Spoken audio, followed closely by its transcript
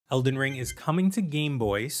Elden Ring is coming to Game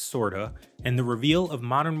Boy, sorta, and the reveal of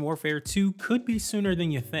Modern Warfare 2 could be sooner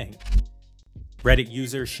than you think. Reddit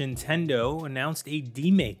user Shintendo announced a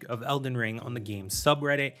demake of Elden Ring on the game's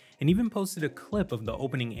subreddit and even posted a clip of the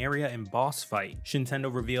opening area and boss fight.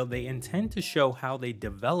 Shintendo revealed they intend to show how they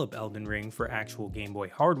develop Elden Ring for actual Game Boy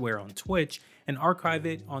hardware on Twitch and archive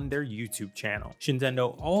it on their YouTube channel.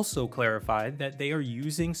 Shintendo also clarified that they are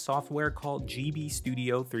using software called GB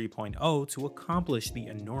Studio 3.0 to accomplish the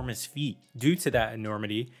enormous feat. Due to that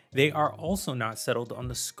enormity, they are also not settled on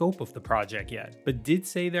the scope of the project yet, but did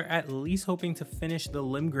say they're at least hoping to finish the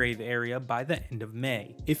Limgrave area by the end of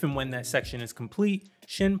May. If and when that section is complete,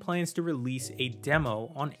 Shin plans to release a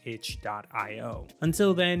demo on itch.io.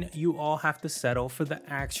 Until then, you all have to settle for the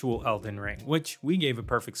actual Elden Ring, which we gave a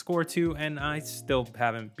perfect score to and I still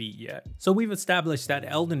haven't beat yet. So we've established that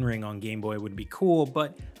Elden Ring on Game Boy would be cool,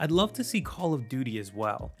 but I'd love to see Call of Duty as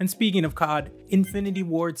well. And speaking of COD, Infinity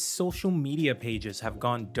Ward's social media pages have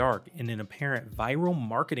gone dark in an apparent viral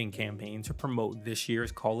marketing campaign to promote this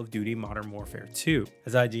year's Call of Duty Modern Warfare 2.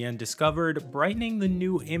 As IGN discovered, brightening the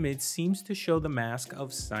new image seems to show the mask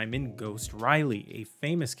of Simon Ghost Riley, a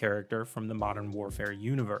famous character from the Modern Warfare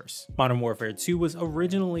universe. Modern Warfare 2 was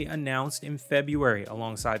originally announced in February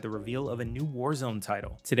alongside the reveal of a new Warzone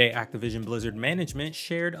title. Today, Activision Blizzard management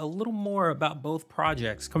shared a little more about both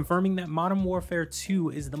projects, confirming that Modern Warfare 2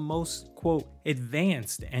 is the most, quote,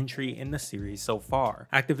 advanced entry in the series so far.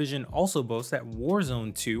 Activision also boasts that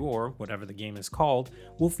Warzone 2, or whatever the game is called,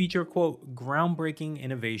 will feature, quote, groundbreaking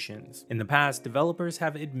innovations. In the past, developers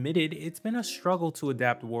have admitted it's been a struggle to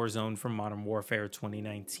adapt Warzone from Modern Warfare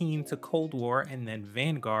 2019 to Cold War and then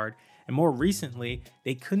Vanguard, and more recently,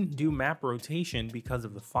 they couldn't do map rotation because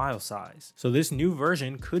of the file size. So this new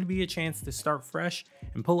version could be a chance to start fresh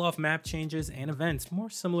and pull off map changes and events more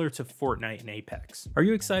similar to Fortnite and Apex. Are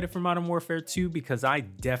you excited for Modern Warfare 2? Because I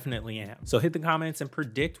definitely am. So hit the comments and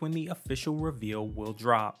predict when the official reveal will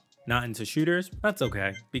drop. Not into shooters? That's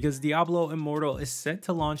okay, because Diablo Immortal is set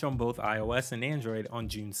to launch on both iOS and Android on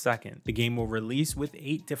June 2nd. The game will release with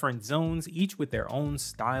 8 different zones, each with their own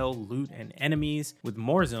style, loot, and enemies, with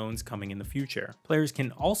more zones coming in the future. Players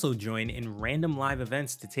can also join in random live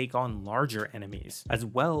events to take on larger enemies, as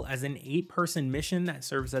well as an 8-person mission that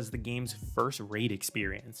serves as the game's first raid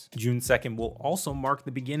experience. June 2nd will also mark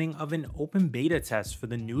the beginning of an open beta test for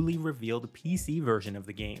the newly revealed PC version of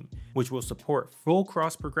the game, which will support full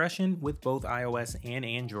cross-progression with both iOS and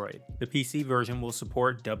Android. The PC version will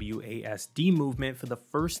support WASD movement for the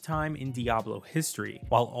first time in Diablo history,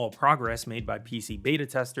 while all progress made by PC beta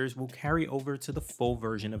testers will carry over to the full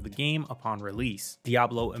version of the game upon release.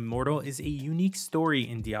 Diablo Immortal is a unique story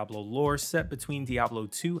in Diablo lore set between Diablo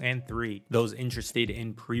 2 and 3. Those interested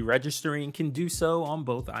in pre-registering can do so on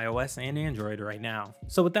both iOS and Android right now.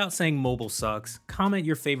 So without saying mobile sucks, comment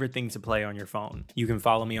your favorite thing to play on your phone. You can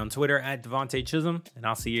follow me on Twitter at Devontae Chisholm, and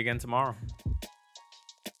I'll see you again tomorrow.